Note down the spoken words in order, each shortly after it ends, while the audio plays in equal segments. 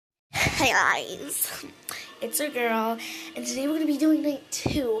Hey guys, it's your girl, and today we're going to be doing night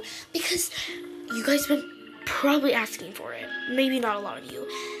 2 because you guys have been probably asking for it. Maybe not a lot of you,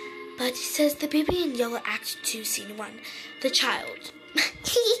 but it says the baby in yellow act 2 scene 1, the child.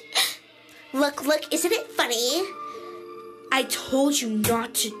 Look, isn't it funny? I told you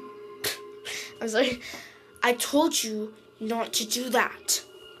not to, I'm sorry, I told you not to do that.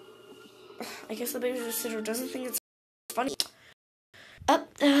 I guess the babysitter doesn't think it's funny.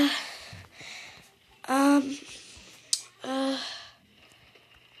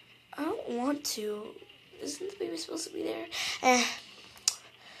 I don't want to. Isn't the baby supposed to be there?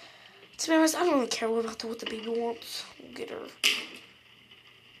 To be honest, I don't really care about what the baby wants. We'll get her.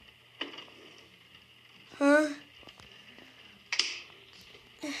 Huh?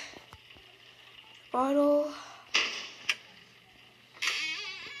 Bottle.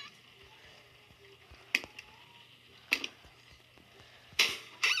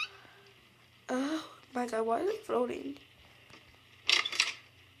 Oh my god, why is it floating?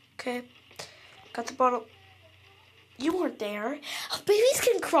 Okay, got the bottle. You weren't there. Oh, babies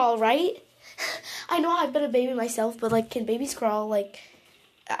can crawl, right? I know I've been a baby myself, but like, can babies crawl? Like,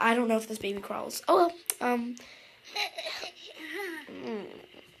 I don't know if this baby crawls. Oh well,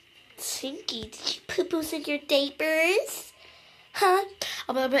 Tinky, did you poo-poos in your diapers? Huh?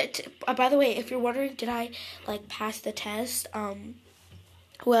 By the way, if you're wondering, did I like pass the test?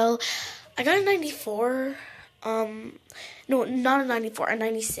 Well, I got a 94. No, not a 94, a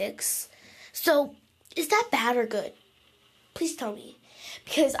 96. So, is that bad or good? Please tell me.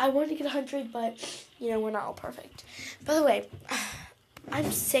 Because I wanted to get 100, but, you know, we're not all perfect. By the way,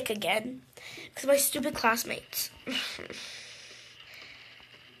 I'm sick again. Because of my stupid classmates.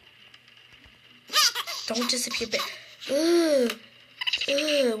 Don't disappear, Ugh.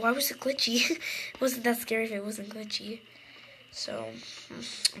 Why was it glitchy? It wasn't that scary if it wasn't glitchy. So,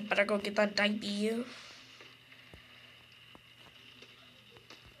 better go get that diaper.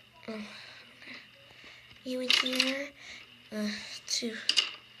 You in here? Two.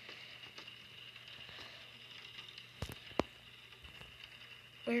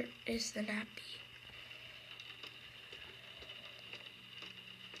 Where is the nappy?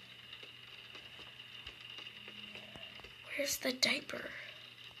 Where's the diaper?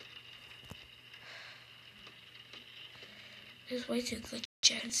 It's way too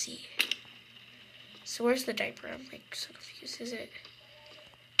glitchy and see. So where's the diaper? I'm like so confused. Is it?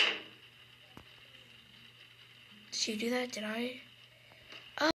 Did you do that? Did I?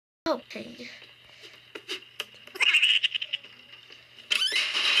 Oh, okay.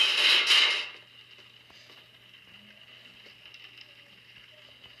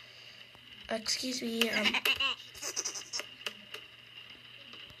 Excuse me,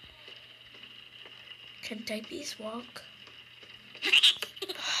 can diapers walk?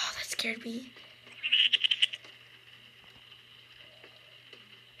 Oh, that scared me.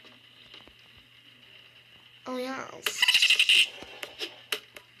 Oh, yeah.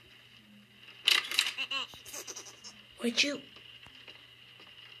 Would you?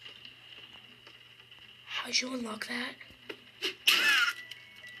 How'd you unlock that?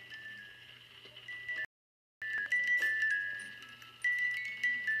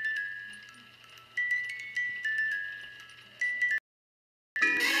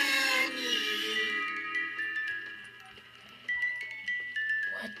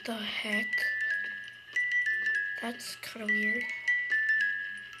 What the heck? That's kind of weird.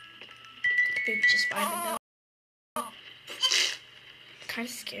 The baby just vibing though. I'm kind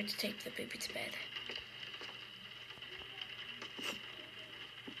of scared to take the baby to bed.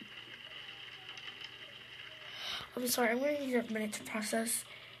 I'm sorry, I'm going to need a minute to process.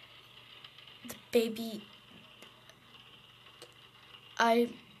 The baby. I'm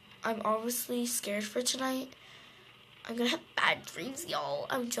honestly scared for tonight. I'm gonna have bad dreams, y'all.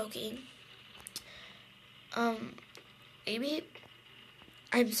 I'm joking. Maybe.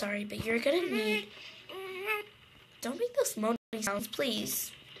 I'm sorry, but you're gonna need. Don't make those moaning sounds,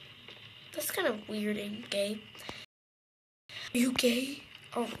 please. That's kind of weird and gay. Are you gay?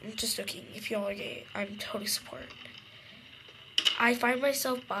 Oh, I'm just joking. If y'all are gay, I'm totally support. I find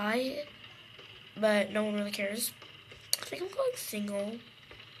myself bi, but no one really cares. I think I'm going single.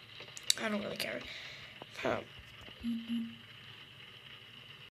 I don't really care.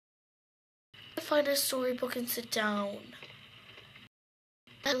 Find a storybook and sit down.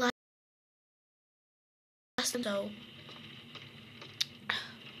 At last, though.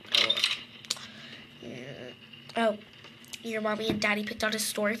 Oh, your mommy and daddy picked out a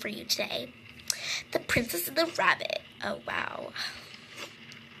story for you today. The Princess and the Rabbit. Oh, wow.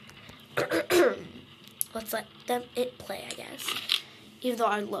 Let's let it play, I guess. even though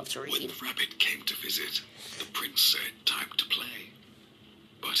I love to read. When the rabbit came to visit, the prince said, "Time to play."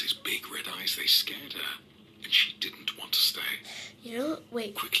 But his big red eyes, they scared her, and she didn't want to stay. You know,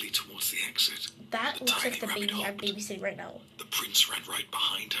 wait. Quickly towards the exit, That the looks tiny like the rabbit baby I'm hopped. babysitting right now. The prince ran right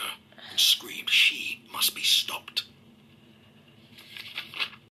behind her and screamed she must be stopped.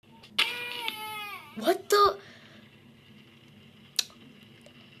 What the?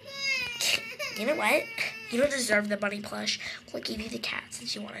 You know what? You don't deserve the bunny plush. I'll give you the cat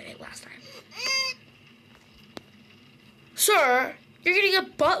since you wanted it last time. Sir, you're getting a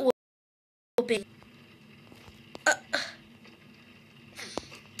butt whooping. I'm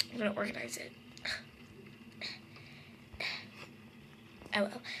gonna organize it. I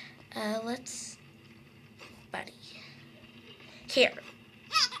will. Let's... Buddy. Here.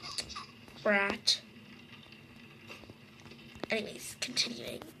 Brat. Anyways,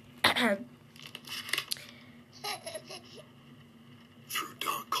 continuing. Through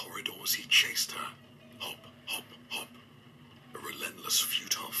dark corridors he chased her. Hop, hop, hop. A relentless,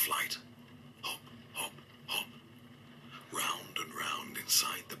 futile flight. Hop, hop, hop. Round and round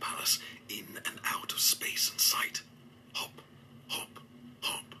inside the palace, in and out of space and sight. Hop, hop,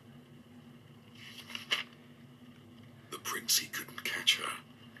 hop. The prince, he couldn't catch her.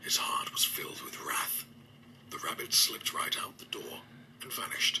 His heart was filled with wrath. The rabbit slipped right out the door and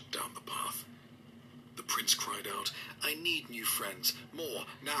vanished down the path. The prince cried out, "I need new friends. More,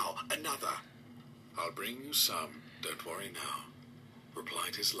 now, another." "I'll bring you some, don't worry now,"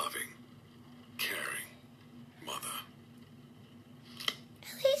 replied his loving, caring mother.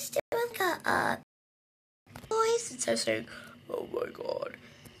 At least it was got a voice. It's so saying, "Oh my god."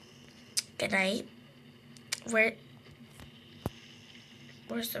 Good night.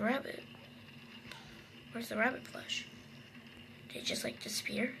 Where's the rabbit? Where's the rabbit plush? Did it just like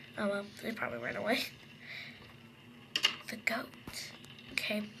disappear? Oh well, it probably ran away. The goat.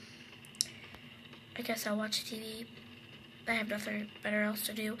 Okay. I guess I'll watch TV. I have nothing better else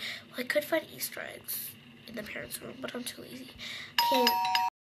to do. Well, I could find Easter eggs in the parents' room, but I'm too lazy. Okay.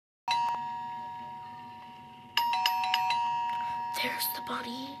 There's the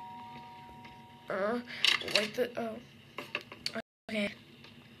bunny. Like the, oh. Okay.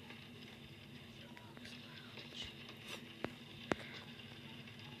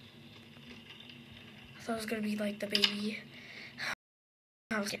 I thought it was gonna be like the baby.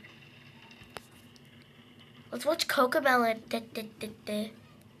 I was scared. Let's watch Cocomelon.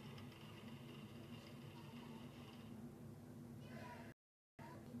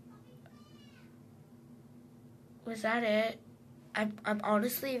 Was that it? I'm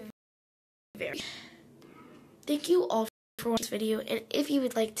honestly very... Thank you all for watching this video, and if you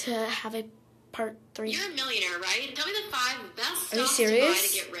would like to have a part 3... You're a millionaire, right? Tell me the 5 best Are you stocks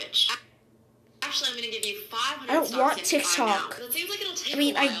serious? to buy to get rich. Actually, I'm going to give you 500 I don't stocks want you can buy TikTok. now. It seems like it'll take I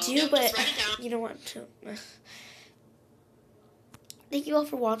mean, a while. I do, Yep, but just write it down. you don't want to. Thank you all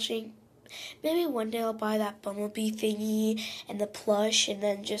for watching. Maybe one day I'll buy that bumblebee thingy and the plush and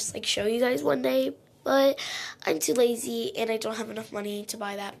then just like show you guys one day. But I'm too lazy and I don't have enough money to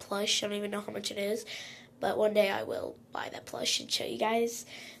buy that plush. I don't even know how much it is. But one day I will buy that plush and show you guys.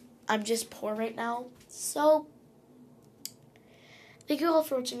 I'm just poor right now. So, thank you all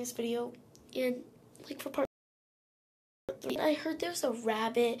for watching this video. And like for part 3, I heard there's a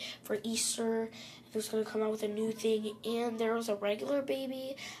rabbit for Easter. It was going to come out with a new thing. And there was a regular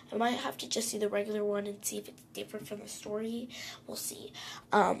baby. I might have to just see the regular one and see if it's different from the story. We'll see.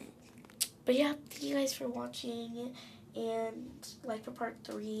 But yeah, thank you guys for watching. And like for part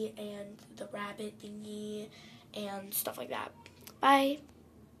 3 and the rabbit thingy and stuff like that. Bye.